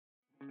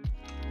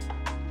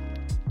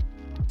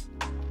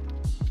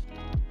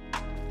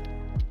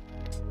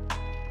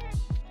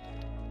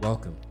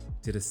Welcome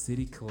to the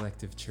City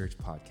Collective Church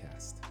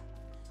podcast.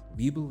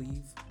 We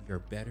believe we are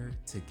better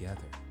together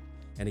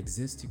and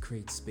exist to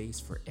create space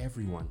for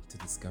everyone to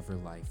discover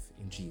life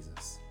in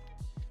Jesus.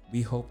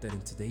 We hope that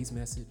in today's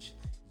message,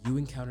 you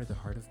encounter the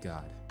heart of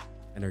God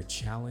and are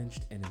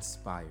challenged and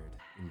inspired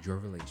in your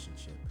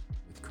relationship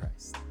with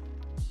Christ.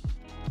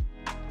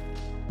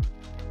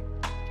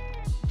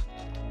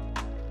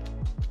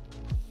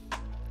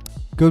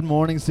 Good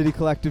morning, City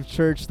Collective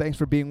Church. Thanks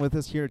for being with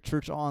us here at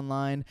Church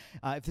Online.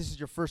 If this is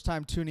your first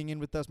time tuning in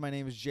with us, my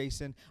name is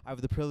Jason. I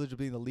have the privilege of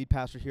being the lead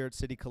pastor here at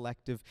City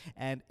Collective.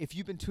 And if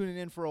you've been tuning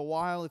in for a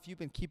while, if you've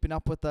been keeping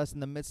up with us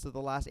in the midst of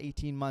the last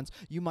 18 months,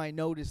 you might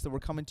notice that we're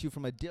coming to you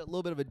from a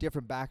little bit of a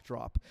different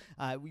backdrop.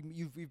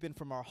 We've been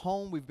from our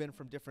home. We've been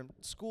from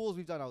different schools.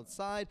 We've done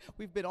outside.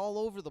 We've been all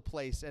over the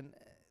place. And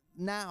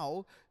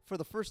now, for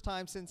the first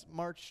time since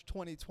March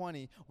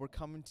 2020, we're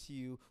coming to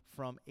you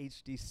from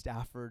HD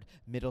Stafford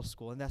Middle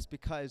School. And that's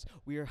because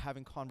we are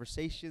having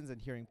conversations and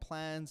hearing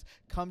plans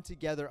come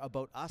together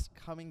about us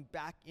coming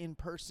back in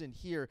person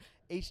here,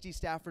 HD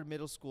Stafford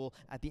Middle School,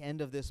 at the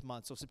end of this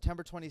month. So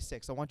September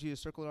 26th, I want you to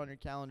circle it on your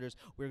calendars.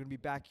 We're going to be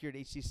back here at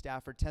HD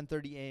Stafford,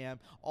 10:30 a.m.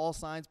 All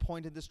signs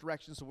point in this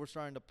direction, so we're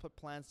starting to put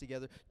plans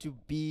together to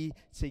be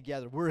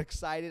together. We're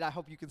excited. I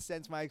hope you can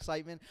sense my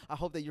excitement. I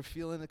hope that you're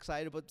feeling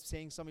excited about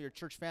seeing some of your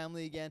church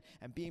family again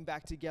and being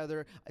back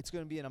together. It's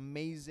going to be an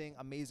amazing,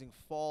 amazing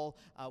fall.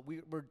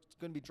 We're going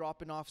to be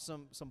dropping off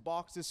some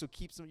boxes, so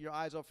keep your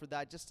eyes out for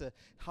that, just to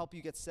help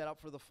you get set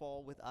up for the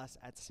fall with us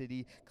at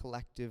City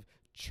Collective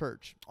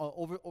Church.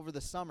 Over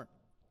the summer,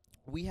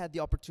 we had the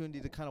opportunity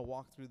to kind of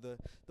walk through the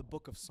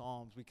book of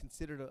Psalms. We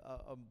considered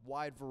a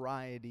wide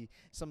variety,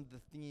 some of the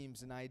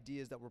themes and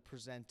ideas that were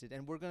presented.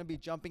 And we're going to be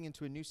jumping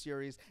into a new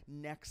series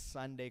next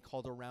Sunday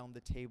called Around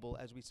the Table,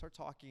 as we start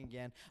talking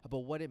again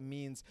about what it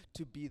means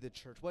to be the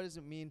church. What does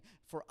it mean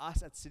for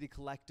us at City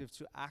Collective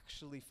to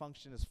actually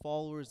function as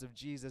followers of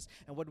Jesus?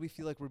 And what do we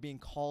feel like we're being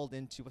called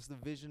into? What's the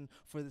vision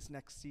for this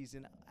next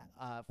season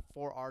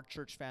for our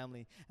church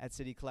family at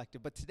City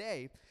Collective? But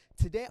today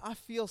I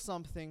feel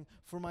something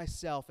for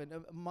myself, and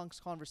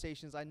amongst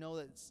conversations, I know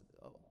that it's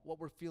what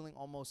we're feeling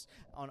almost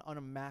on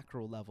a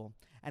macro level,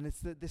 and it's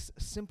this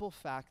simple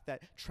fact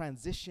that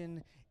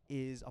transition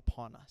is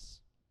upon us.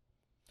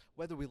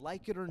 Whether we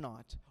like it or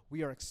not,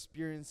 we are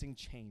experiencing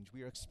change.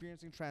 We are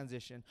experiencing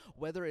transition,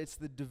 whether it's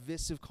the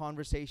divisive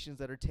conversations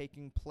that are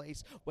taking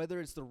place, whether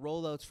it's the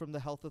rollouts from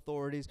the health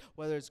authorities,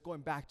 whether it's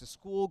going back to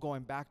school,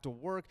 going back to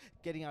work,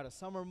 getting out of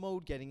summer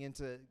mode, getting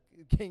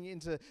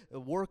into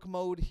work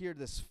mode here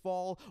this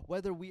fall,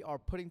 whether we are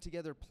putting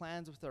together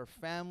plans with our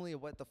family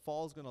of what the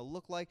fall is going to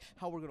look like,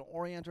 how we're going to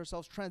orient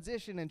ourselves.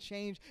 Transition and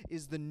change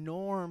is the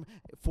norm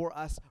for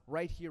us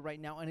right here, right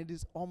now, and it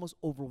is almost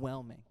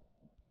overwhelming.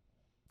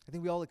 I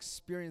think we all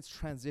experience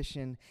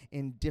transition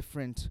in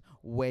different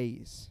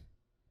ways.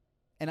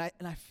 And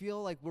I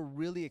feel like we're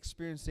really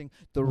experiencing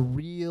the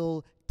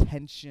real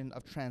tension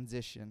of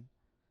transition.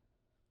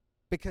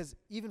 Because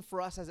even for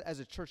us as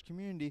a church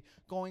community,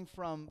 going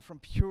from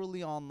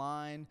purely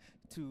online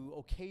to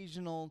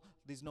occasional,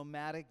 these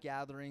nomadic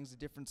gatherings at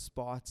different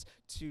spots,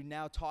 to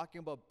now talking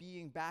about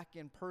being back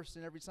in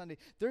person every Sunday,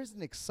 there's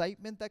an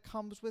excitement that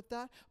comes with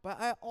that. But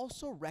I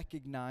also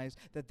recognize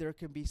that there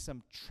can be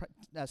some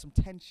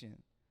tension,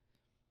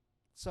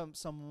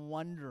 some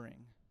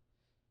wondering,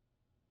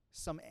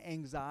 some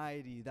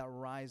anxiety that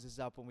rises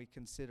up when we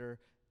consider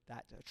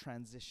that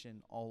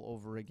transition all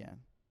over again.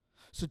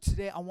 So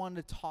today I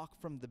wanted to talk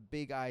from the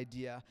big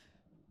idea.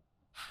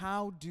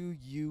 How do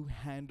you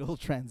handle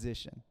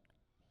transition?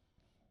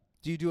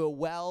 Do you do it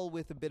well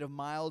with a bit of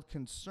mild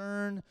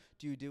concern?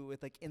 Do you do it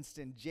with like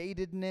instant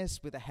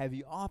jadedness, with a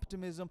heavy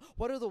optimism?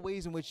 What are the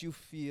ways in which you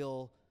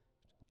feel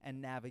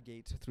and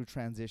navigate through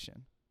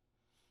transition?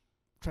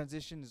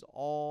 Transition is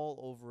all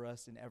over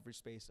us in every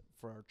space,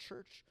 for our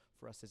church,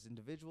 for us as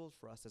individuals,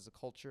 for us as a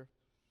culture.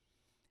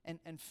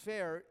 And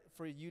fair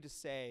for you to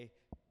say,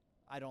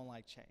 I don't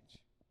like change,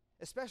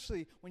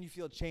 especially when you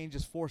feel change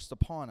is forced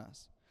upon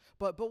us.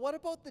 But what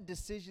about the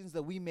decisions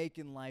that we make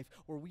in life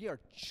where we are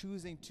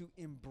choosing to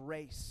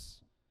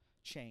embrace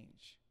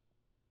change?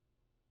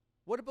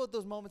 What about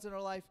those moments in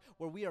our life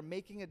where we are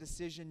making a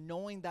decision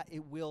knowing that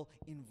it will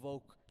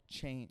invoke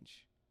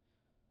change?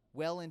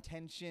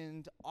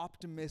 Well-intentioned,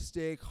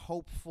 optimistic,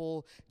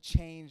 hopeful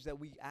change that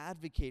we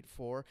advocate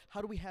for.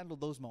 How do we handle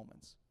those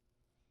moments?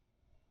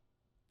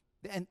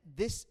 And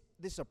this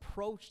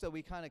approach that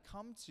we kind of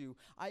come to,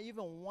 I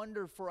even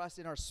wonder for us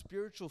in our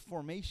spiritual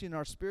formation, in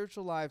our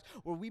spiritual lives,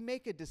 where we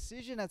make a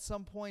decision at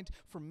some point,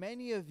 for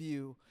many of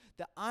you,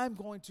 that I'm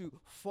going to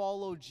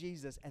follow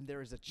Jesus, and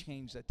there is a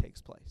change that takes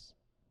place.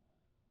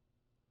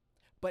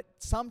 But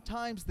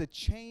sometimes the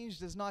change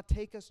does not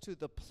take us to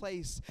the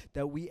place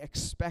that we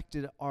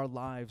expected our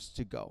lives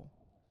to go.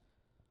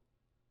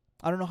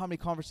 I don't know how many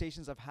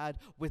conversations I've had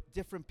with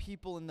different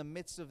people in the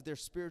midst of their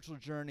spiritual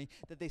journey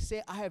that they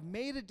say, I have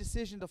made a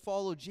decision to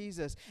follow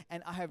Jesus,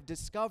 and I have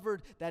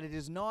discovered that it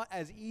is not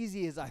as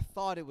easy as I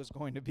thought it was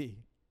going to be.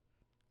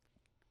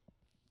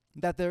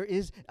 That there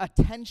is a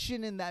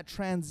tension in that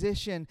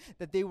transition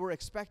that they were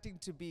expecting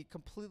to be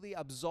completely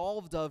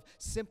absolved of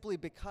simply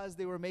because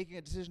they were making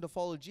a decision to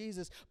follow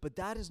Jesus. But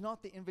that is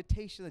not the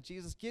invitation that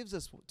Jesus gives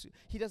us.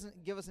 He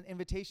doesn't give us an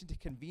invitation to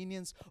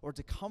convenience or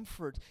to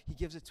comfort. He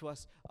gives it to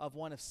us of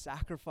one of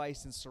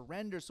sacrifice and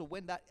surrender. So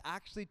when that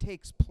actually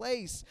takes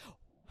place,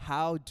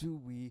 how do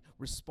we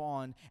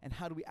respond, and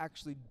how do we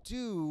actually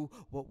do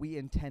what we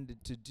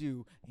intended to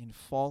do in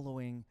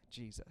following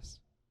Jesus?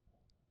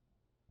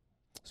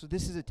 So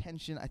this is a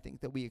tension, I think,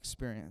 that we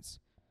experience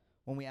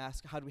when we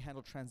ask, how do we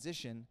handle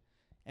transition?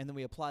 And then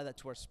we apply that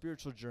to our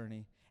spiritual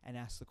journey and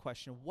ask the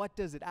question, what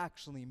does it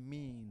actually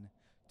mean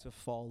to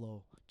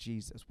follow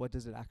Jesus? What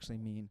does it actually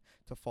mean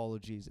to follow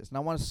Jesus? And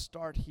I want to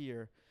start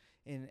here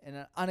in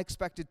an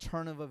unexpected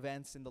turn of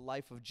events in the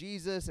life of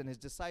Jesus and his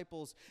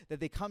disciples, that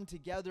they come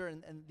together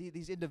and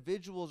these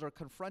individuals are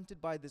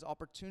confronted by this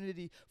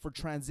opportunity for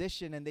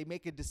transition, and they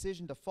make a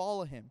decision to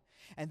follow him.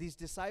 And these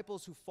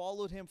disciples who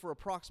followed him for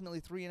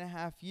approximately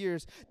 3.5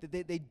 years,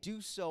 that they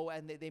do so,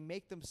 and they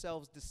make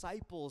themselves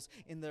disciples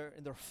in their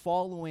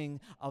following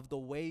of the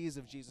ways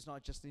of Jesus,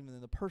 not just even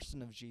in the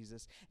person of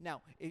Jesus.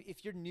 Now,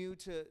 if you're new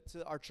to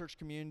our church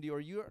community, or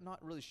you're not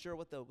really sure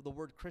what the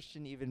word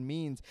Christian even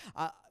means,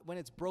 when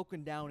it's broken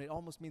down, it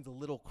almost means a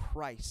little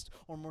Christ,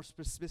 or more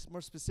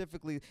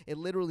specifically, it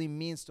literally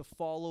means to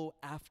follow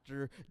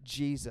after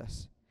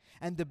Jesus.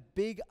 And the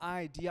big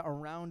idea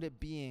around it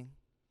being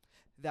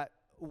that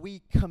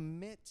we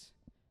commit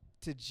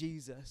to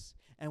Jesus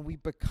and we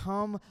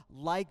become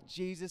like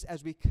Jesus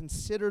as we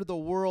consider the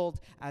world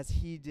as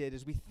he did,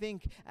 as we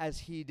think as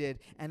he did,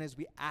 and as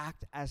we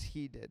act as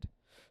he did.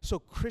 So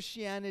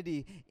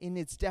Christianity, in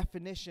its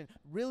definition,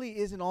 really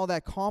isn't all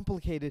that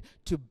complicated.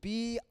 To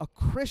be a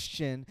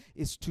Christian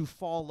is to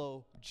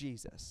follow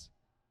Jesus.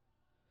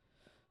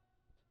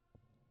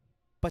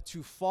 But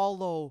to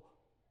follow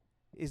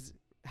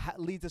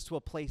leads us to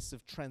a place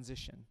of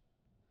transition.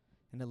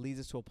 And it leads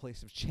us to a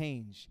place of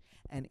change.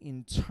 And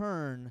in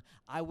turn,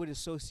 I would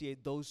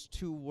associate those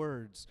two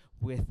words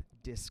with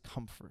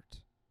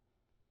discomfort.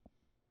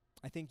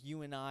 I think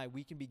you and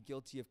we can be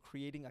guilty of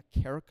creating a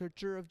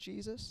caricature of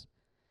Jesus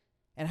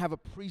and have a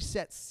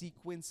preset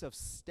sequence of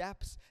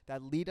steps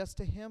that lead us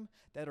to him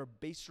that are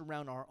based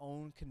around our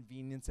own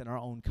convenience and our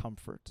own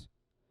comfort.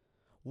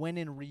 When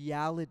in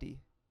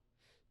reality,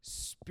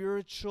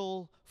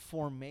 spiritual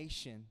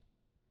formation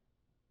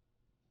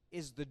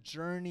is the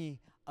journey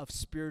of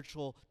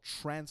spiritual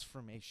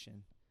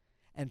transformation.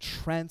 And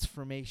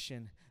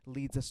transformation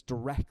leads us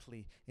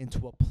directly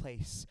into a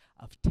place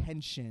of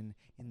tension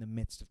in the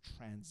midst of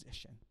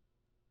transition.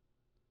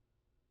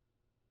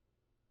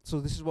 So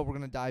this is what we're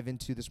going to dive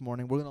into this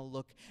morning. We're going to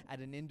look at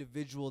an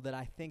individual that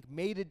I think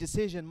made a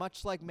decision,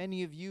 much like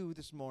many of you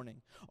this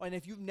morning. And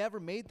if you've never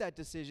made that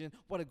decision,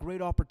 what a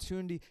great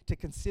opportunity to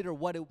consider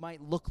what it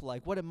might look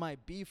like, what it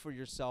might be for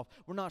yourself.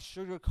 We're not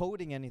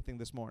sugarcoating anything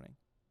this morning.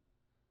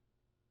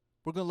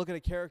 We're going to look at a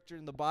character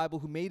in the Bible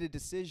who made a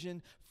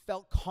decision,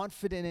 felt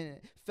confident in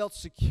it, felt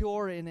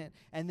secure in it,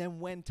 and then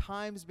when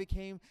times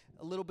became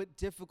a little bit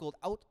difficult,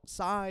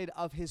 outside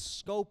of his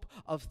scope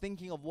of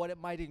thinking of what it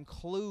might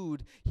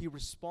include, he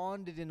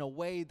responded in a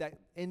way that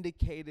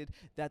indicated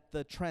that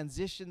the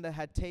transition that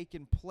had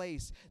taken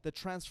place, the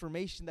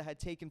transformation that had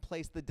taken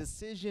place, the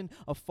decision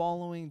of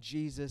following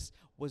Jesus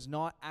was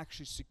not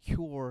actually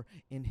secure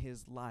in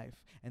his life.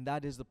 And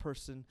that is the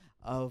person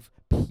of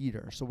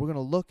Peter. So we're going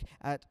to look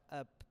at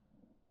a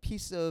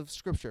piece of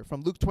scripture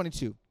from Luke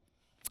 22.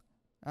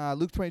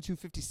 Luke 22,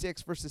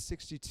 56 verses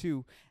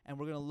 62, and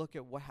we're going to look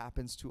at what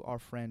happens to our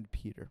friend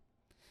Peter.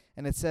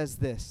 And it says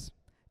this: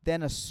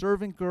 Then a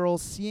servant girl,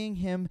 seeing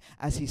him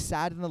as he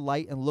sat in the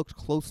light and looked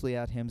closely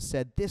at him,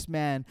 said, "This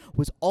man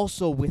was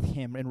also with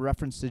him," in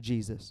reference to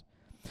Jesus.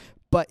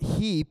 But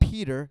he,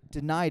 Peter,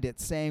 denied it,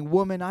 saying,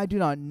 "Woman, I do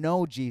not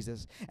know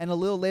Jesus." And a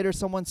little later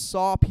someone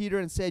saw Peter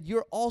and said,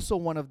 "You're also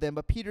one of them."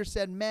 But Peter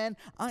said, "Man,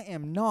 I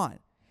am not."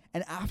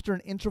 And after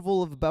an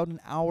interval of about an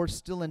hour,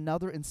 still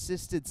another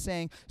insisted,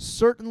 saying,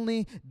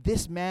 "Certainly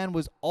this man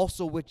was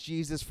also with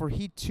Jesus, for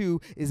he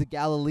too is a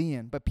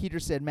Galilean." But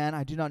Peter said, "Man,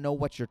 I do not know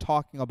what you're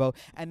talking about."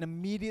 And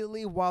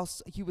immediately,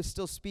 whilst he was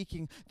still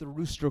speaking, the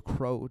rooster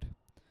crowed.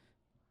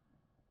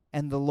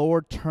 And the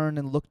Lord turned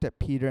and looked at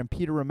Peter, and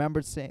Peter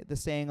remembered the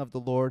saying of the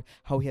Lord,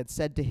 how he had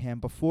said to him,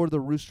 "Before the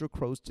rooster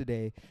crows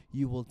today,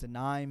 you will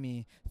deny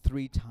me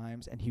 3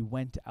 times." And he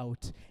went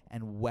out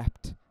and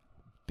wept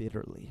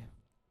bitterly.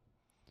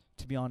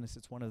 To be honest,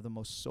 it's one of the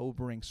most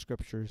sobering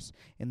scriptures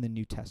in the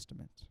New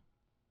Testament.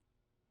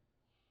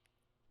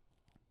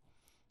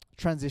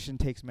 Transition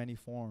takes many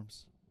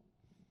forms.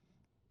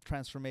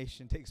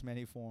 Transformation takes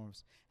many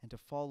forms. And to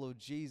follow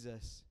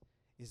Jesus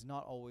is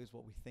not always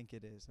what we think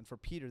it is. And for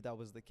Peter, that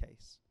was the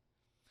case.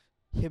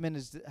 Him and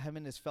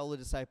his fellow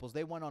disciples,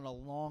 they went on a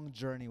long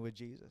journey with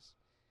Jesus.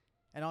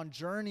 And on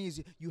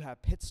journeys, you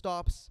have pit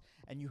stops,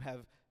 and you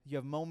have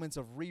moments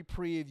of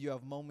reprieve, you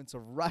have moments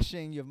of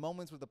rushing, you have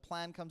moments where the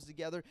plan comes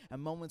together,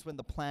 and moments when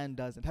the plan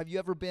doesn't. Have you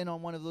ever been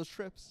on one of those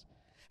trips?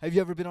 Have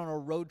you ever been on a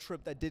road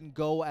trip that didn't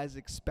go as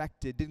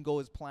expected, didn't go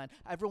as planned?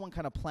 Everyone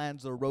kind of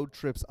plans their road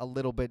trips a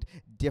little bit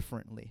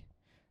differently.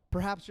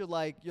 Perhaps you're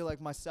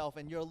like myself,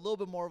 and you're a little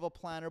bit more of a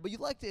planner, but you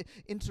like to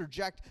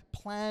interject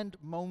planned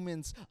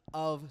moments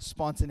of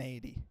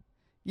spontaneity.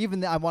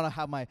 Even I want to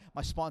have my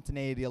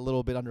spontaneity a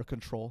little bit under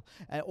control.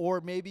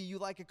 Or maybe you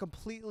like it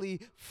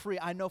completely free.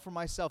 I know for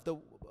myself that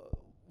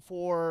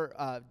for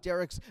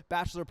Derek's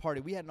bachelor party,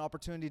 we had an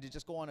opportunity to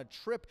just go on a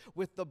trip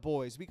with the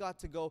boys. We got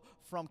to go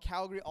from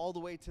Calgary all the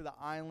way to the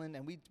island,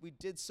 and we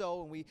did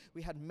so, and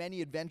we had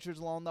many adventures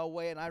along that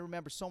way. And I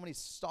remember so many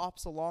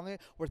stops along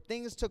it where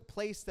things took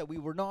place that we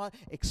were not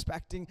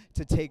expecting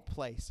to take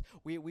place.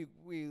 We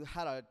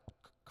had a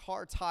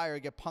car tire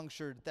get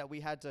punctured that we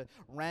had to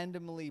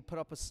randomly put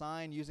up a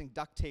sign using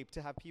duct tape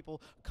to have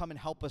people come and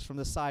help us from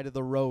the side of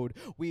the road.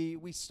 We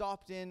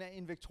stopped in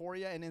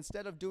Victoria, and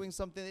instead of doing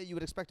something that you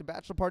would expect a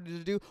bachelor party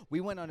to do, we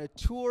went on a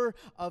tour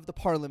of the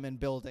Parliament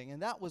building,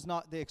 and that was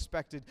not the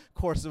expected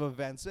course of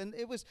events. And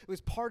it was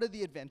part of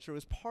the adventure. It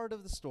was part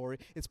of the story.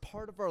 It's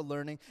part of our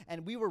learning,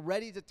 and we were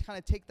ready to kind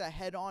of take that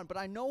head on. But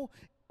I know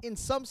in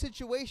some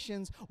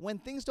situations, when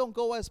things don't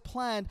go as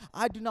planned,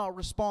 I do not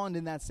respond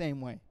in that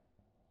same way.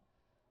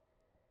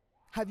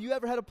 Have you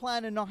ever had a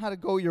plan and not had to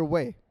go your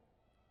way?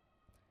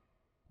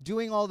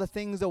 Doing all the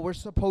things that we're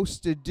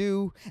supposed to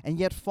do and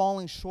yet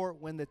falling short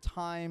when the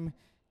time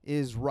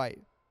is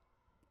right.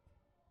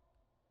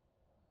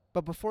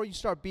 But before you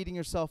start beating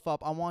yourself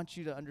up, I want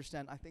you to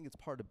understand, I think it's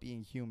part of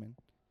being human.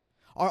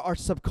 Our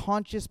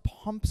subconscious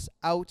pumps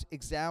out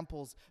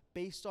examples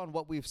based on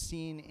what we've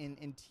seen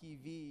in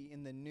TV,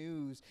 in the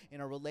news, in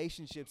our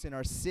relationships, in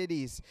our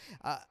cities.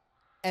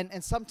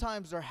 And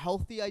sometimes they're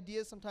healthy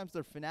ideas, sometimes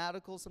they're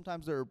fanatical,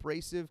 sometimes they're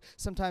abrasive,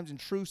 sometimes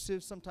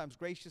intrusive, sometimes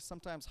gracious,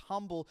 sometimes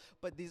humble.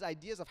 But these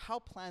ideas of how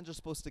plans are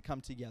supposed to come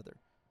together.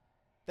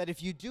 That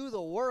if you do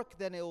the work,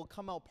 then it will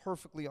come out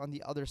perfectly on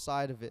the other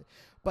side of it.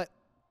 But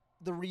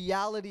the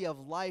reality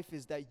of life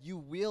is that you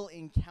will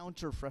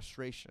encounter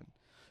frustration.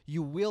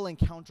 You will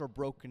encounter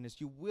brokenness.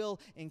 You will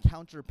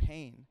encounter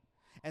pain.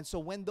 And so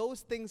when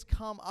those things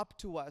come up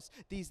to us,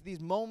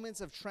 these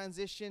moments of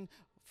transition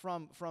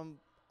from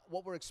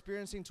what we're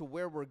experiencing to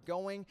where we're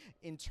going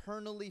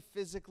internally,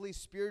 physically,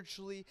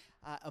 spiritually,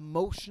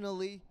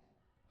 emotionally,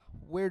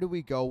 where do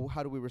we go?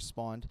 How do we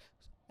respond?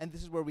 And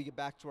this is where we get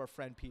back to our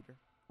friend Peter.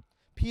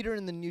 Peter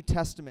in the New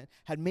Testament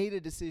had made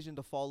a decision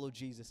to follow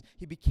Jesus.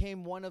 He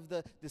became one of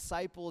the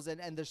disciples,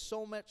 and there's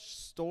so much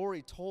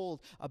story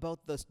told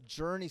about this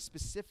journey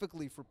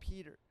specifically for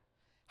Peter,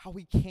 how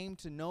he came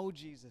to know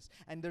Jesus.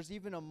 And there's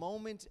even a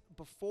moment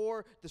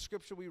before the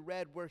scripture we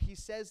read where he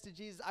says to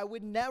Jesus, I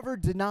would never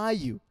deny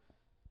you.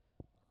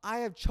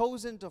 I have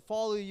chosen to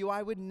follow you.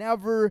 I would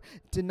never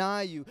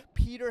deny you.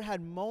 Peter had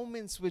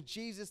moments with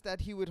Jesus that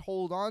he would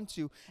hold on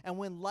to. And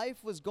when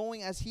life was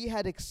going as he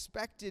had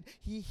expected,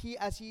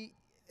 as he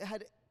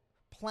had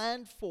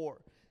planned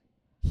for,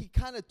 he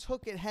kind of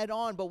took it head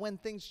on. But when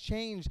things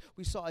changed,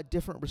 we saw a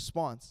different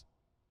response.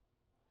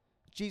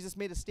 Jesus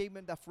made a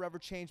statement that forever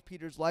changed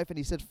Peter's life, and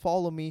he said,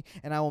 follow me,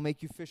 and I will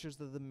make you fishers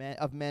of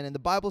men. And the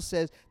Bible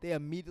says they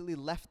immediately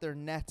left their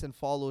nets and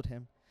followed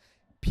him.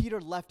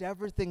 Peter left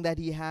everything that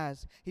he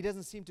has. He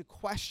doesn't seem to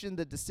question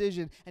the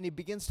decision, and he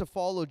begins to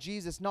follow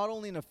Jesus, not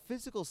only in a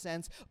physical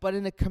sense, but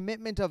in a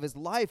commitment of his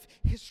life.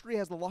 History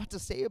has a lot to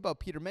say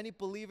about Peter. Many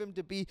believe him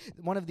to be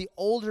one of the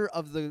older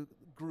of the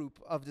group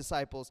of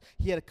disciples.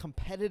 He had a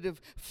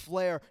competitive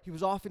flair. He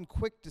was often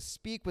quick to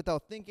speak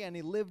without thinking, and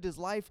he lived his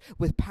life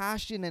with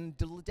passion and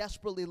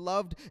desperately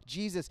loved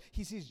Jesus.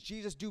 He sees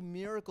Jesus do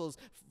miracles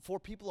for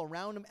people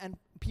around him and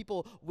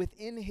people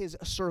within his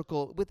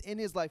circle, within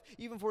his life.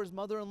 Even for his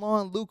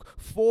mother-in-law in Luke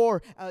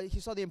 4, he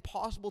saw the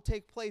impossible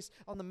take place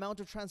on the Mount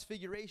of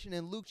Transfiguration.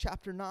 In Luke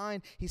chapter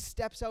 9, he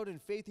steps out in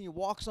faith and he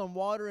walks on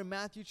water in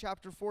Matthew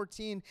chapter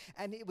 14.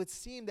 And it would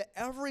seem that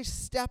every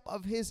step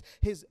of his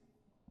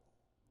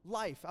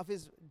life, of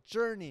his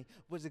journey,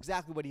 was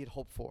exactly what he had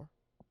hoped for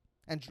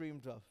and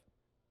dreamed of.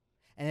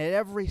 And at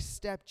every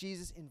step,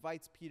 Jesus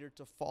invites Peter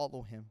to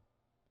follow him.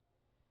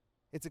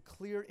 It's a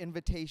clear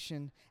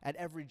invitation at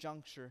every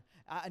juncture.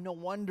 No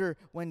wonder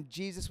when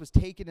Jesus was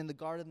taken in the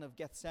Garden of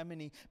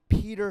Gethsemane,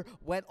 Peter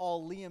went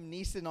all Liam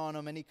Neeson on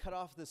him and he cut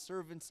off the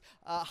servant's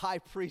high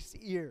priest's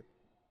ear.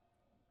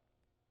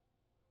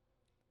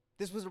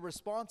 This was a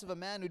response of a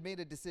man who'd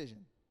made a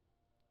decision.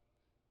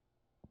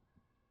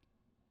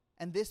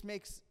 And this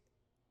makes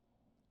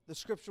the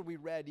scripture we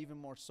read even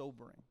more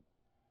sobering.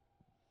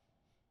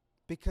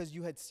 Because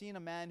you had seen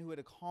a man who had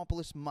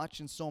accomplished much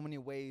in so many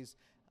ways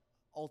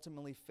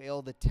ultimately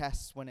fail the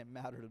tests when it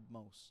mattered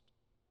most.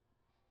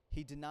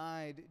 He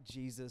denied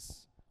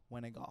Jesus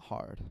when it got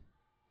hard.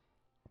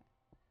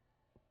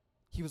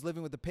 He was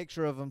living with a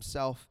picture of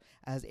himself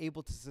as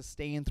able to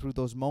sustain through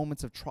those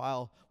moments of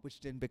trial, which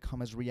didn't become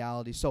his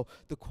reality. So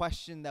the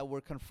question that we're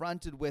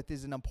confronted with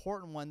is an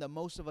important one that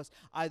most of us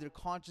either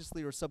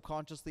consciously or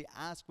subconsciously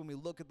ask when we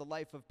look at the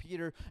life of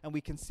Peter and we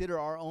consider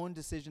our own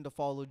decision to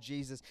follow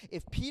Jesus.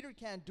 If Peter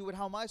can't do it,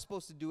 how am I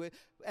supposed to do it?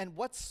 And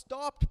what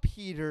stopped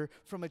Peter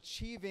from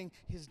achieving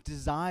his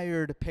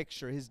desired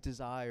picture, his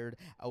desired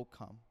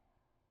outcome?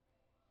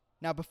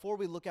 Now, before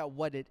we look at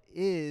what it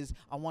is,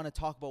 I want to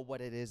talk about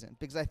what it isn't,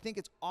 because I think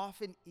it's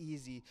often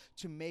easy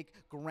to make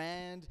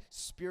grand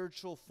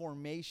spiritual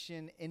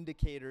formation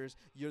indicators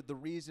the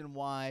reason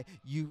why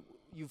you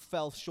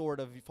fell short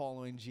of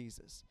following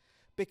Jesus.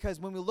 Because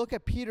when we look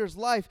at Peter's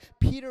life,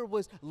 Peter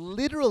was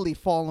literally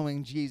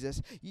following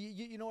Jesus.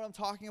 You know what I'm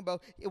talking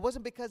about? It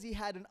wasn't because he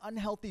had an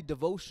unhealthy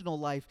devotional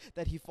life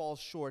that he falls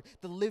short.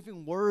 The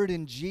living word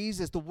in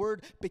Jesus, the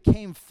word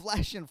became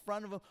flesh in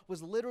front of him,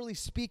 was literally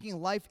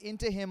speaking life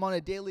into him on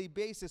a daily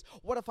basis.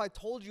 What if I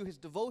told you his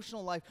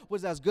devotional life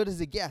was as good as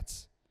it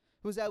gets?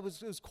 It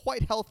was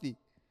quite healthy.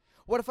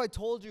 What if I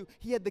told you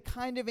he had the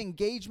kind of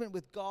engagement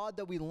with God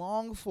that we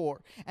long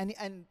for? And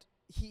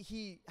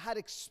he had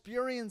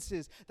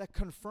experiences that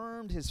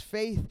confirmed his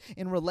faith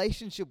in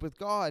relationship with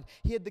God.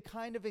 He had the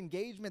kind of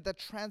engagement that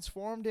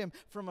transformed him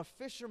from a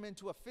fisherman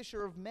to a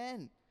fisher of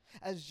men,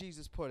 as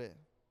Jesus put it.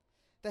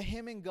 That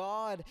him and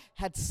God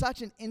had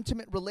such an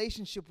intimate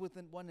relationship with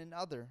one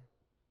another.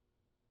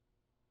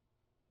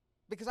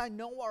 Because I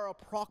know our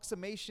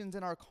approximations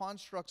and our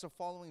constructs of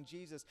following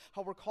Jesus,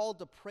 how we're called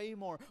to pray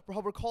more,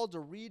 how we're called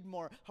to read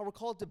more, how we're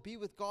called to be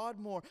with God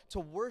more, to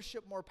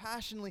worship more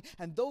passionately.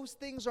 And those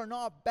things are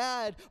not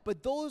bad,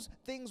 but those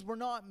things were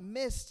not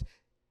missed,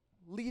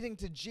 leading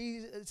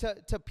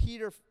to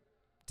Peter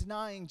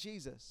denying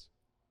Jesus.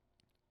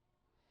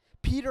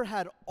 Peter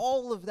had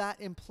all of that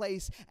in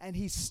place, and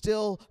he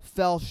still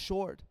fell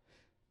short.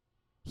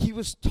 He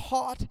was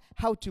taught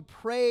how to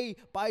pray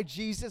by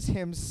Jesus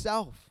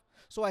himself.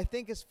 So I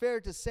think it's fair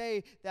to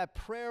say that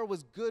prayer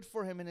was good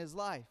for him in his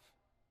life.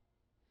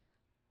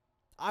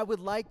 I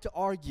would like to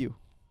argue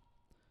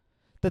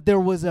that there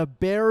was a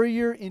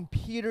barrier in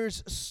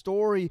Peter's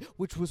story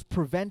which was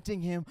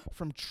preventing him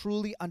from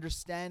truly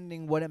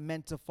understanding what it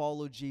meant to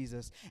follow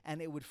Jesus,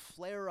 and it would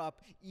flare up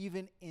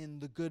even in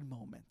the good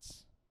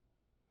moments.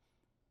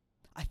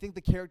 I think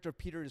the character of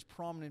Peter is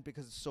prominent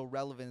because it's so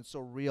relevant and so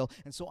real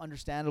and so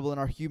understandable in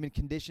our human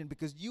condition,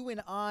 because you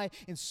and I,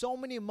 in so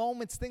many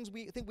moments,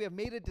 we think we have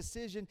made a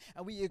decision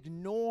and we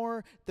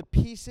ignore the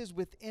pieces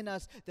within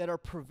us that are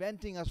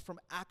preventing us from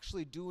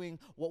actually doing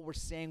what we're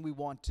saying we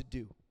want to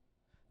do,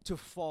 to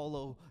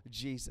follow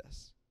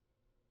Jesus.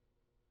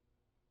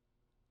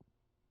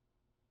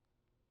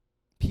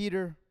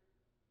 Peter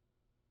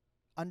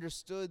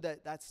understood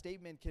that that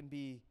statement can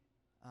be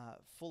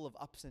full of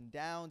ups and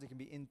downs. It can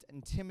be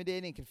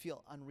intimidating. It can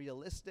feel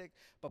unrealistic.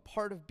 But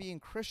part of being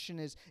Christian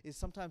is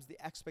sometimes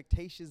the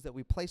expectations that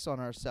we place on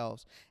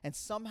ourselves. And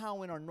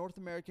somehow in our North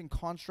American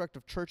construct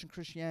of church and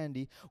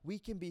Christianity, we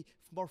can be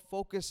more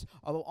focused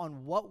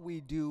on what we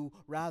do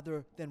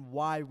rather than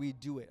why we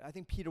do it. I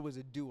think Peter was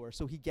a doer,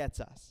 so he gets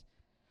us.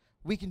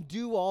 We can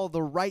do all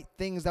the right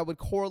things that would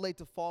correlate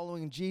to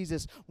following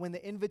Jesus when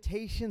the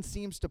invitation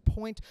seems to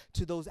point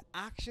to those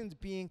actions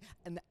being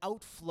an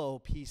outflow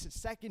piece, a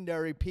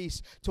secondary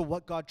piece to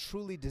what God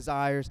truly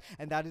desires,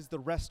 and that is the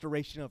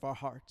restoration of our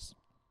hearts.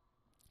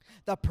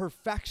 That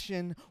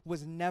perfection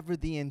was never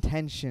the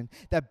intention.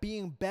 That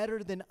being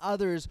better than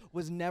others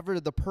was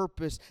never the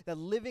purpose. That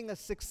living a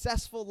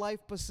successful life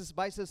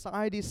by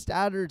society's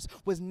standards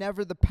was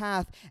never the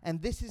path.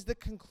 And this is the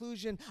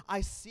conclusion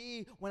I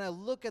see when I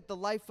look at the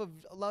life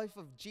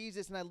of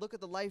Jesus and I look at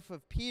the life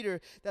of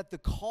Peter, that the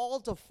call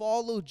to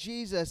follow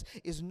Jesus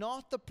is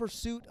not the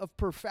pursuit of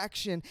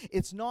perfection.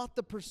 It's not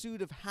the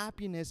pursuit of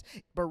happiness,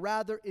 but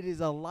rather it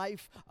is a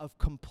life of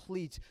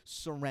complete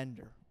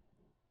surrender.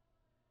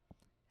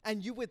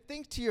 And you would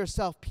think to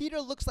yourself, Peter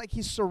looks like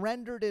he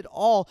surrendered it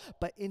all,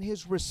 but in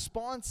his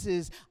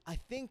responses, I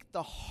think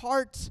the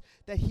heart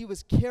that he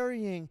was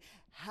carrying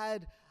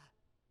had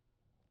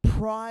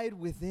pride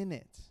within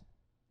it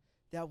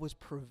that was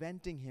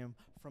preventing him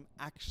from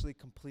actually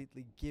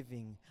completely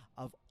giving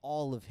of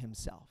all of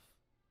himself.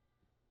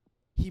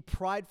 He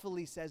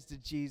pridefully says to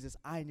Jesus,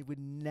 I would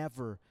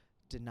never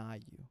deny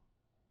you.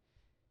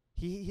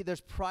 There's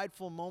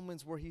prideful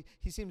moments where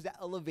he seems to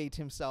elevate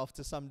himself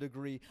to some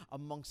degree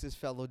amongst his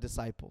fellow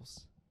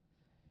disciples.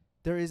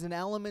 There is an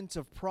element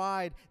of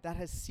pride that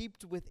has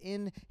seeped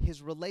within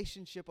his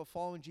relationship of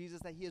following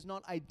Jesus that he has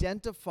not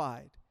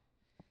identified.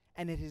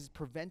 And it is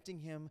preventing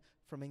him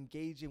from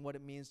engaging what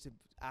it means to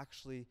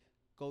actually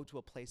go to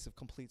a place of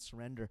complete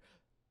surrender.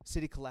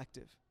 City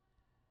Collective,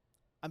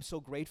 I'm so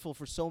grateful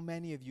for so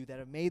many of you that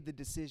have made the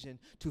decision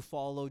to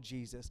follow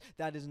Jesus.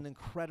 That is an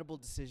incredible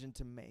decision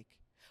to make.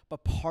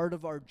 But part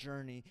of our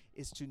journey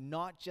is to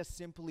not just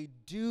simply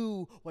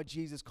do what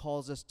Jesus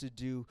calls us to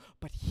do,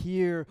 but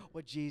hear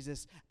what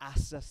Jesus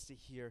asks us to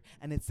hear.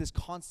 And it's this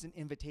constant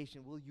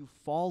invitation, will you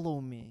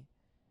follow me?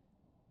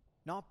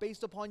 Not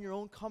based upon your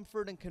own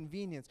comfort and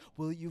convenience.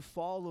 Will you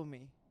follow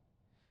me?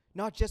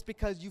 Not just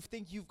because you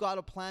think you've got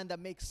a plan that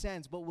makes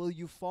sense, but will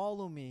you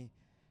follow me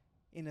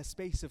in a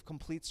space of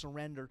complete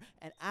surrender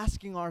and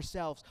asking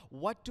ourselves,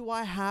 what do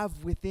I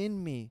have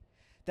within me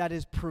that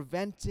is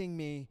preventing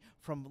me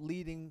from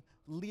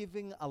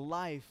living a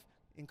life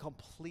in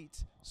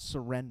complete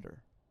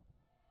surrender?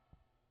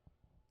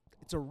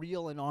 It's a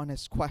real and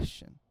honest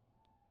question.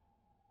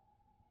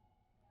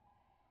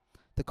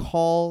 The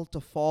call to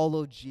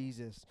follow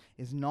Jesus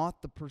is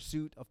not the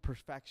pursuit of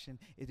perfection.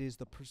 It is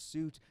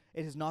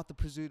not the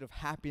pursuit of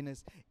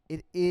happiness.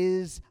 It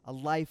is a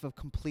life of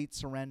complete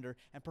surrender.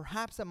 And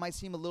perhaps that might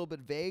seem a little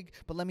bit vague,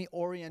 but let me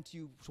orient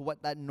you to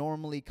what that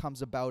normally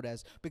comes about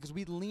as. Because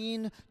we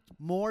lean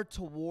more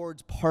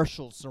towards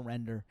partial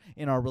surrender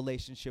in our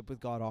relationship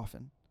with God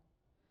often.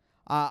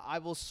 I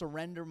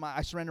surrender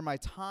my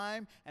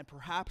time and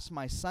perhaps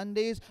my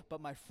Sundays,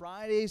 but my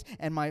Fridays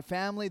and my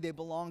family, they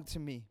belong to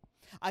me.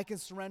 I can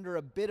surrender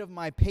a bit of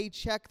my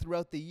paycheck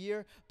throughout the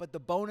year, but the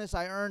bonus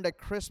I earned at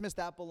Christmas,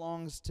 that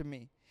belongs to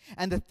me.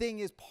 And the thing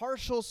is,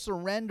 partial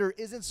surrender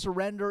isn't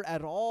surrender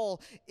at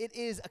all. It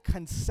is a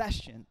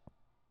concession.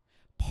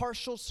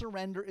 Partial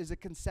surrender is a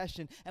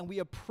concession, and we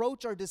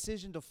approach our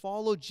decision to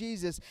follow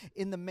Jesus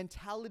in the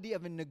mentality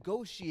of a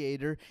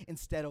negotiator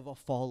instead of a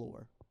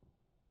follower.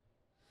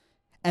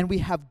 And we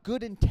have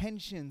good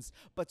intentions,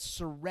 but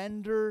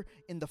surrender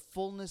in the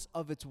fullness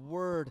of its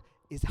word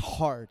is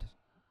hard.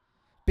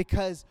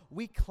 Because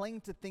we cling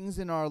to things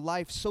in our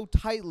life so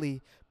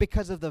tightly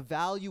because of the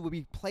value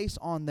we place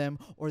on them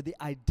or the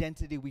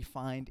identity we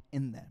find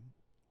in them.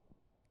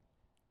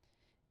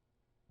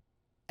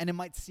 And it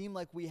might seem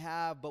like we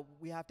have, but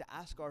we have to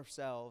ask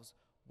ourselves,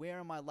 where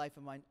in my life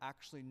am I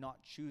actually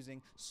not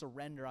choosing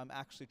surrender? I'm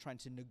actually trying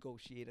to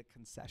negotiate a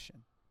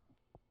concession.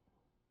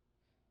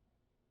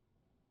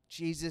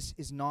 Jesus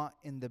is not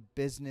in the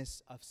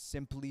business of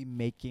simply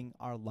making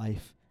our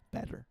life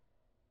better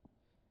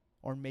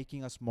or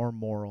making us more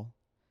moral.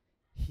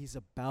 He's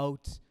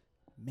about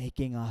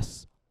making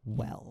us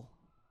well.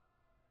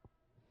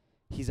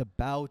 He's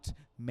about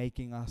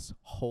making us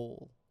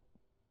whole.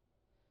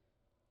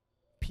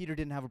 Peter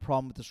didn't have a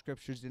problem with the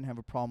scriptures, didn't have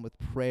a problem with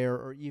prayer,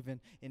 or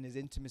even in his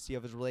intimacy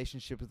of his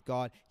relationship with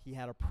God, he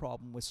had a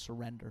problem with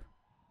surrender.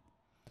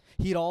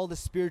 He had all the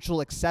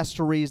spiritual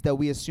accessories that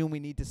we assume we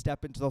need to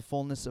step into the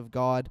fullness of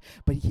God,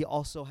 but he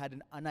also had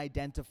an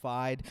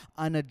unidentified,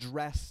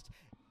 unaddressed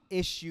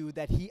issue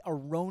that he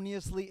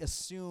erroneously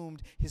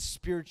assumed his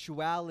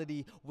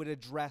spirituality would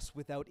address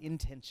without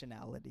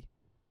intentionality.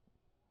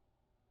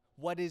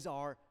 What is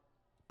our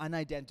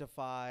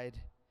unidentified,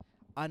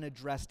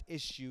 unaddressed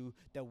issue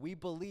that we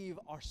believe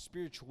our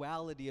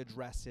spirituality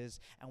addresses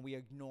and we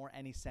ignore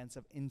any sense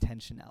of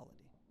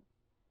intentionality?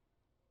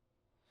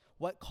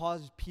 What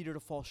caused Peter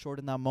to fall short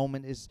in that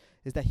moment is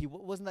that he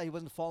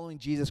wasn't following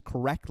Jesus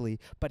correctly,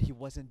 but he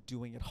wasn't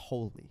doing it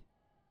wholly.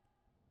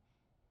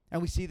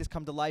 And we see this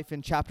come to life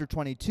in chapter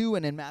 22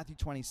 and in Matthew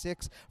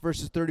 26,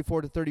 verses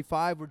 34 to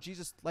 35, where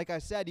Jesus, like I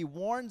said, he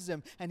warns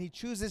them and he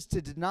chooses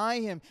to deny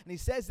him. And he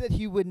says that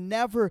he would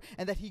never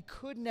and that he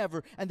could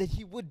never and that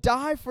he would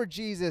die for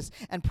Jesus.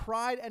 And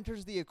pride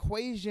enters the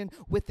equation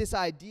with this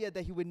idea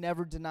that he would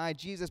never deny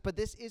Jesus. But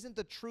this isn't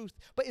the truth.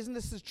 But isn't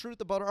this the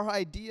truth about our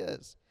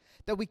ideas?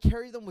 That we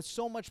carry them with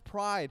so much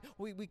pride.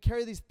 We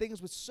carry these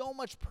things with so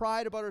much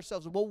pride about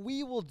ourselves, what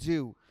we will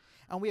do.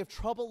 And we have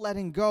trouble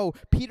letting go.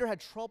 Peter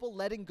had trouble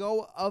letting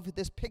go of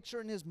this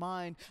picture in his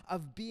mind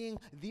of being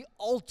the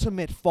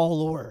ultimate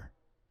follower.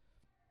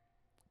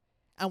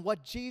 And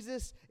what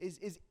Jesus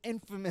is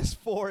infamous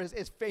for,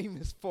 is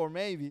famous for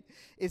maybe,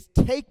 is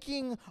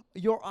taking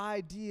your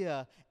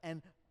idea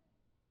and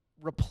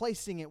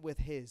replacing it with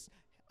his,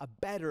 a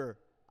better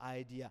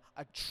idea,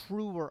 a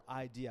truer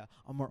idea,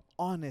 a more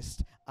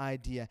honest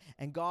idea.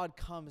 And God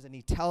comes and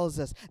he tells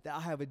us that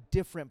I have a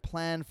different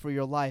plan for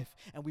your life.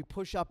 And we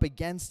push up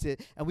against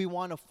it and we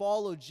want to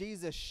follow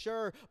Jesus,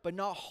 sure, but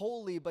not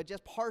wholly, but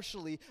just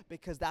partially,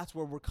 because that's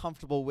where we're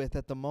comfortable with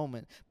at the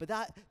moment. But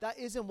that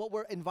isn't what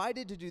we're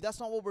invited to do.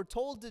 That's not what we're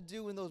told to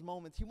do in those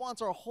moments. He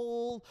wants our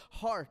whole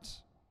heart.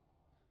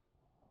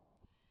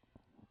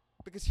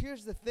 Because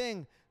here's the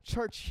thing,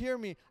 church, hear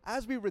me.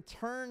 As we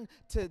return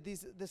to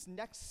this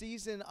next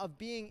season of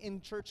being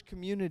in church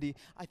community,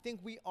 I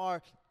think we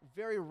are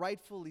very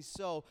rightfully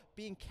so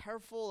being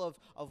careful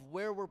of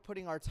where we're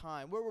putting our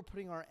time, where we're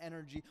putting our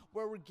energy,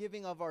 where we're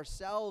giving of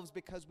ourselves,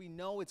 because we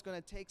know it's going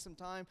to take some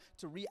time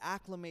to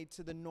reacclimate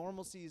to the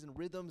normalcies and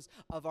rhythms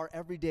of our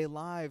everyday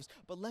lives.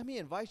 But let me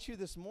invite you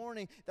this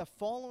morning that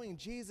following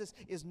Jesus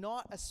is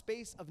not a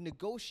space of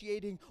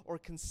negotiating or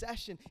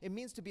concession. It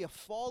means to be a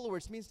follower.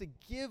 It means to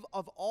give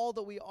of all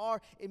that we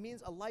are. It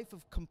means a life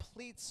of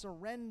complete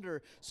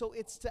surrender. So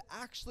it's to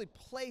actually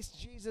place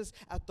Jesus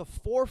at the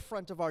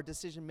forefront of our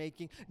decision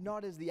making,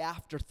 not as the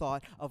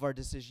afterthought of our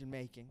decision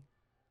making.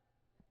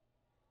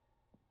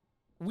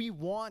 We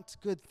want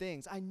good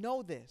things. I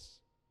know this.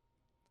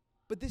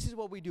 But this is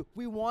what we do.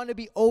 We want to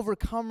be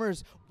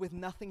overcomers with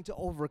nothing to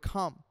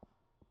overcome.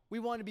 We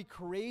want to be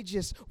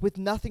courageous with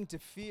nothing to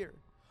fear.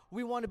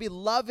 We want to be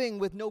loving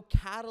with no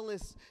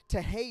catalyst to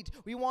hate.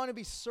 We want to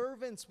be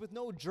servants with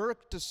no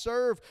jerk to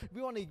serve.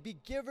 We want to be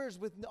givers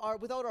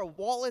without our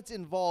wallets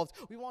involved.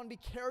 We want to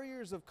be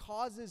carriers of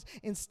causes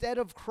instead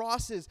of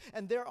crosses.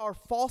 And there are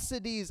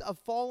falsities of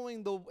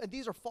following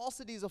these are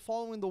falsities of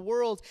following the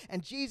world.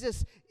 And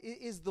Jesus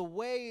is the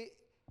way,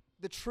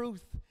 the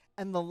truth,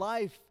 and the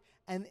life.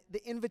 And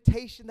the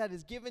invitation that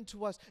is given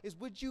to us is,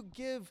 would you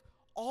give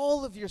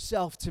all of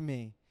yourself to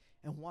me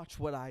and watch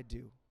what I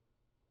do?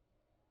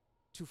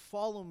 To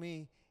follow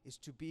me is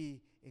to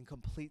be in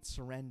complete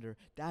surrender.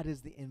 That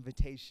is the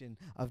invitation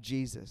of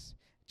Jesus.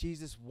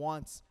 Jesus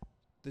wants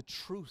the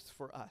truth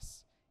for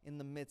us in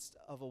the midst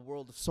of a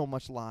world of so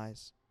much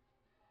lies.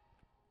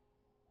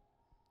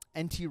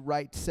 N.T.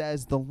 Wright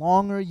says, the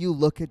longer you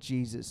look at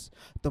Jesus,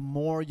 the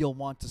more you'll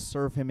want to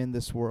serve him in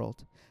this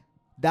world.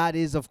 That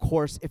is, of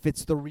course, if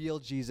it's the real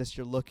Jesus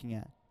you're looking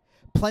at.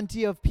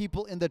 Plenty of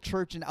people in the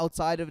church and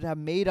outside of it have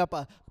made up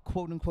a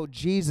quote-unquote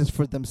Jesus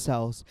for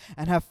themselves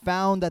and have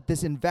found that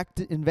this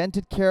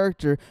invented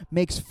character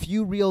makes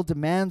few real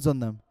demands on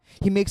them.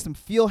 He makes them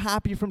feel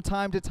happy from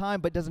time to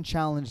time, but doesn't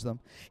challenge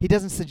them. He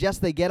doesn't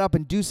suggest they get up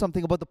and do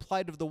something about the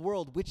plight of the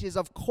world, which is,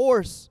 of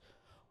course,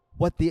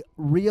 what the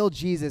real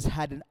Jesus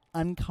had an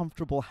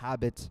uncomfortable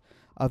habit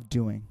of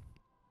doing.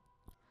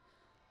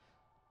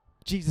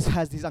 Jesus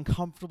has these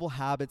uncomfortable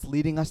habits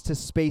leading us to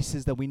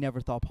spaces that we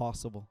never thought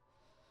possible.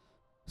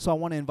 So I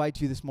want to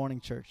invite you this morning,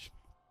 church.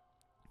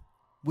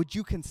 Would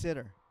you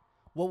consider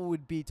what it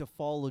would be to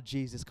follow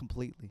Jesus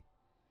completely?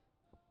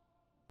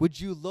 Would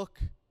you look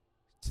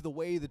to the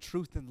way, the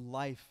truth, and the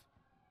life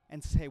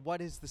and say,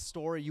 what is the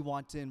story you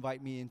want to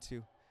invite me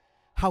into?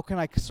 How can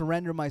I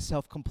surrender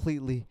myself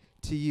completely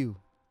to you?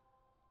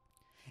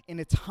 In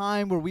a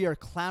time where we are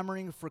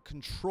clamoring for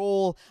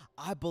control,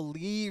 I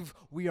believe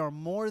we are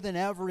more than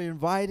ever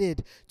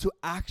invited to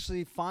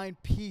actually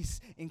find peace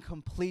in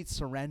complete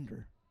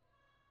surrender.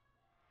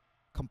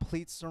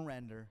 Complete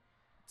surrender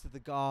to the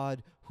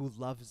God who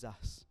loves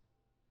us.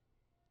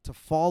 To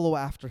follow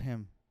after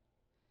him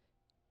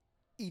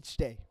each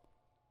day.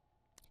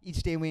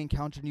 Each day we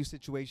encounter new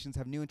situations,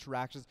 have new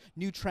interactions,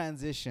 new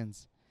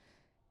transitions.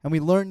 And we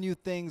learn new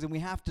things, and we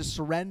have to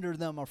surrender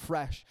them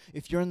afresh.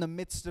 If you're in the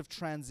midst of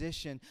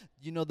transition,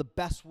 you know the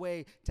best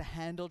way to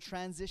handle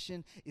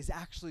transition is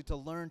actually to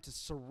learn to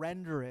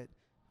surrender it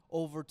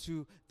over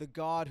to the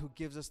God who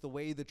gives us the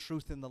way, the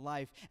truth, and the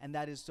life. And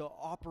that is to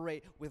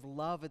operate with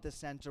love at the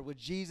center, with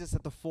Jesus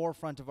at the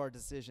forefront of our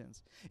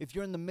decisions. If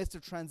you're in the midst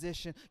of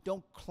transition,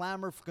 don't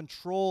clamor for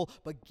control,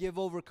 but give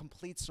over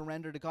complete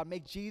surrender to God.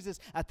 Make Jesus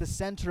at the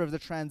center of the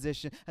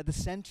transition, at the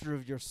center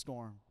of your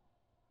storm.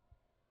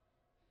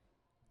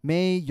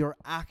 May your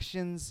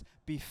actions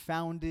be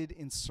founded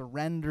in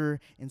surrender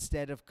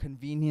instead of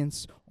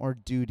convenience or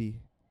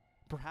duty.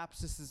 Perhaps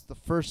this is the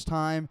first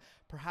time.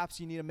 Perhaps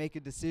you need to make a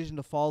decision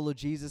to follow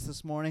Jesus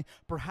this morning.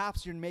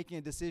 Perhaps you're making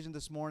a decision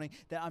this morning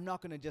that I'm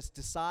not going to just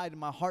decide in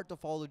my heart to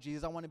follow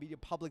Jesus. I want to be a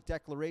public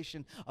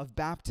declaration of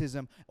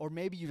baptism. Or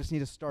maybe you just need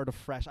to start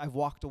afresh. I've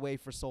walked away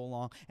for so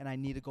long and I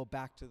need to go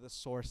back to the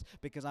source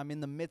because I'm in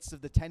the midst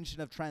of the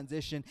tension of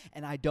transition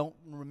and I don't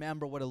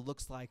remember what it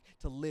looks like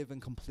to live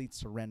in complete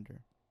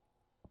surrender.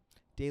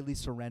 Daily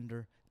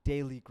surrender,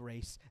 daily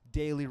grace,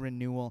 daily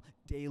renewal,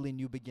 daily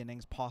new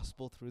beginnings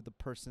possible through the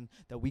person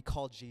that we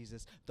call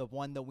Jesus, the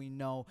one that we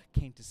know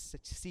came to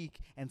seek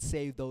and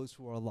save those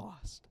who are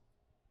lost.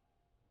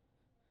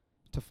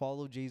 To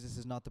follow Jesus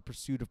is not the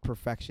pursuit of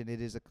perfection. It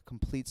is a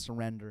complete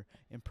surrender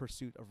in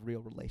pursuit of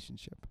real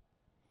relationship.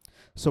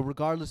 So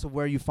regardless of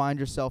where you find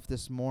yourself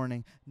this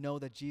morning, know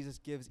that Jesus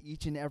gives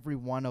each and every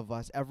one of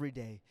us every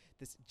day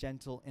this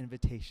gentle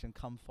invitation,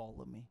 come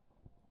follow me.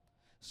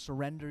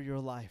 Surrender your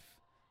life.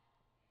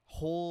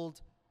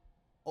 Hold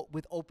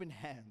with open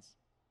hands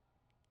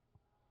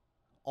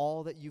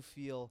all that you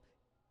feel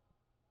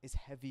is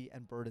heavy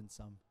and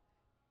burdensome,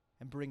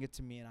 and bring it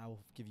to me and I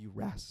will give you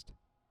rest.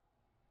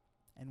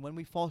 And when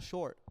we fall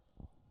short,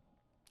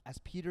 as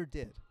Peter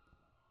did,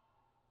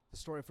 the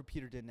story for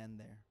Peter didn't end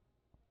there.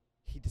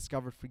 He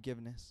discovered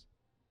forgiveness.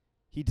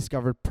 He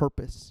discovered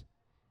purpose.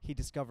 He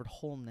discovered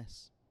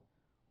wholeness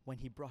when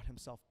he brought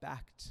himself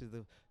back to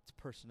the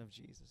person of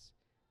Jesus.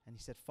 And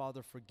he said,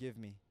 Father, forgive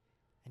me.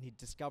 And he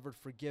discovered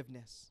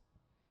forgiveness.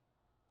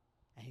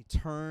 And he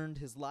turned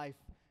his life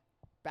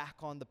back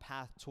on the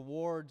path,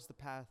 towards the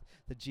path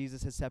that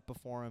Jesus had set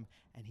before him.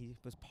 And he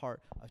was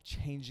part of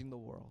changing the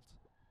world.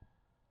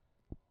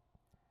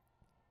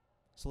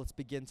 So let's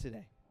begin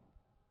today.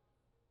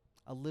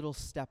 A little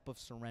step of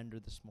surrender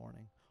this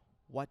morning.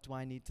 What do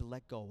I need to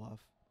let go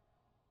of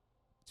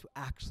to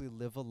actually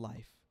live a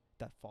life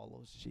that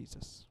follows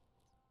Jesus?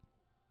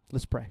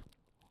 Let's pray.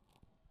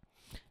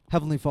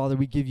 Heavenly Father,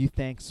 we give you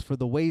thanks for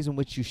the ways in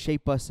which you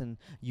shape us and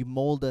you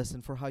mold us,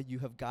 and for how you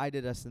have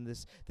guided us in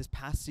this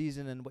past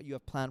season and what you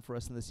have planned for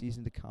us in the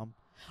season to come.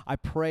 I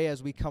pray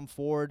as we come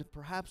forward,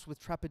 perhaps with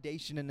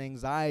trepidation and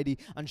anxiety,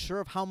 unsure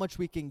of how much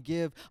we can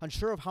give,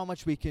 unsure of how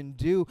much we can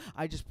do,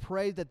 I just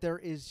pray that there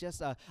is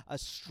just a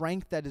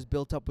strength that is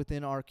built up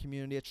within our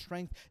community, a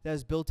strength that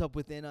is built up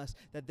within us,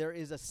 that there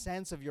is a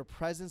sense of your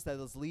presence that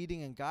is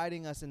leading and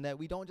guiding us, and that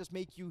we don't just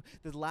make you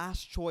the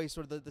last choice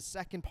or the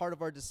second part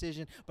of our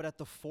decision, but at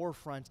the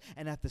forefront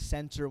and at the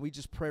center. We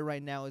just pray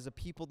right now as a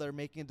people that are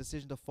making a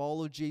decision to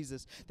follow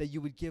Jesus, that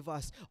you would give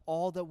us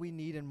all that we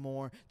need and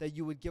more, that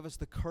you would give us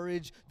the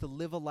courage to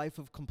live a life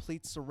of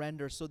complete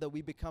surrender so that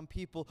we become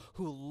people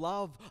who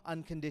love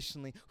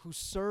unconditionally, who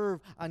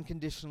serve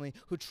unconditionally,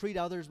 who treat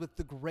others with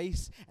the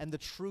grace and the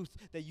truth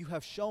that you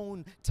have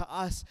shown to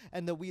us,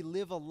 and that we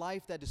live a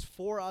life that is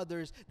for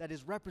others, that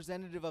is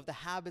representative of the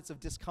habits of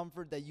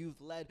discomfort that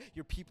you've led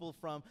your people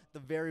from the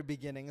very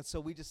beginning. And so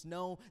we just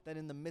know that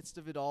in the midst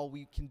of it all,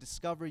 we can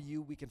discover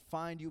you, we can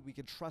find you, we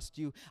can trust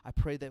you. I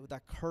pray that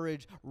that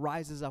courage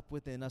rises up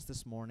within us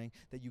this morning,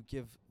 that you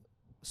give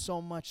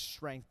so much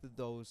strength to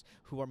those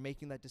who are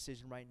making that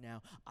decision right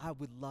now. I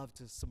would love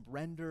to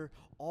surrender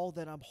all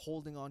that I'm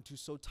holding on to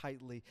so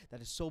tightly,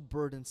 that is so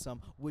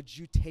burdensome. Would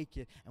you take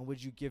it, and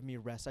would you give me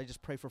rest? I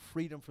just pray for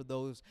freedom for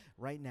those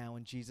right now.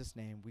 In Jesus'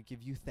 name, we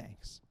give you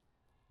thanks.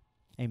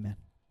 Amen.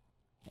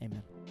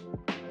 Amen.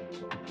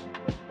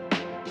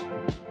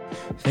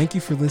 Thank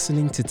you for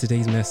listening to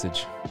today's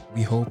message.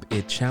 We hope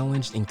it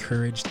challenged,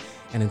 encouraged,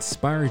 and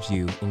inspired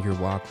you in your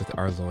walk with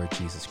our Lord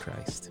Jesus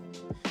Christ.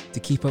 To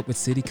keep up with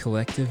City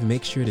Collective,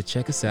 make sure to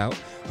check us out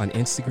on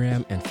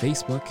Instagram and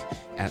Facebook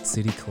at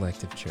City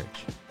Collective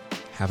Church.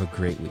 Have a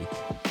great week.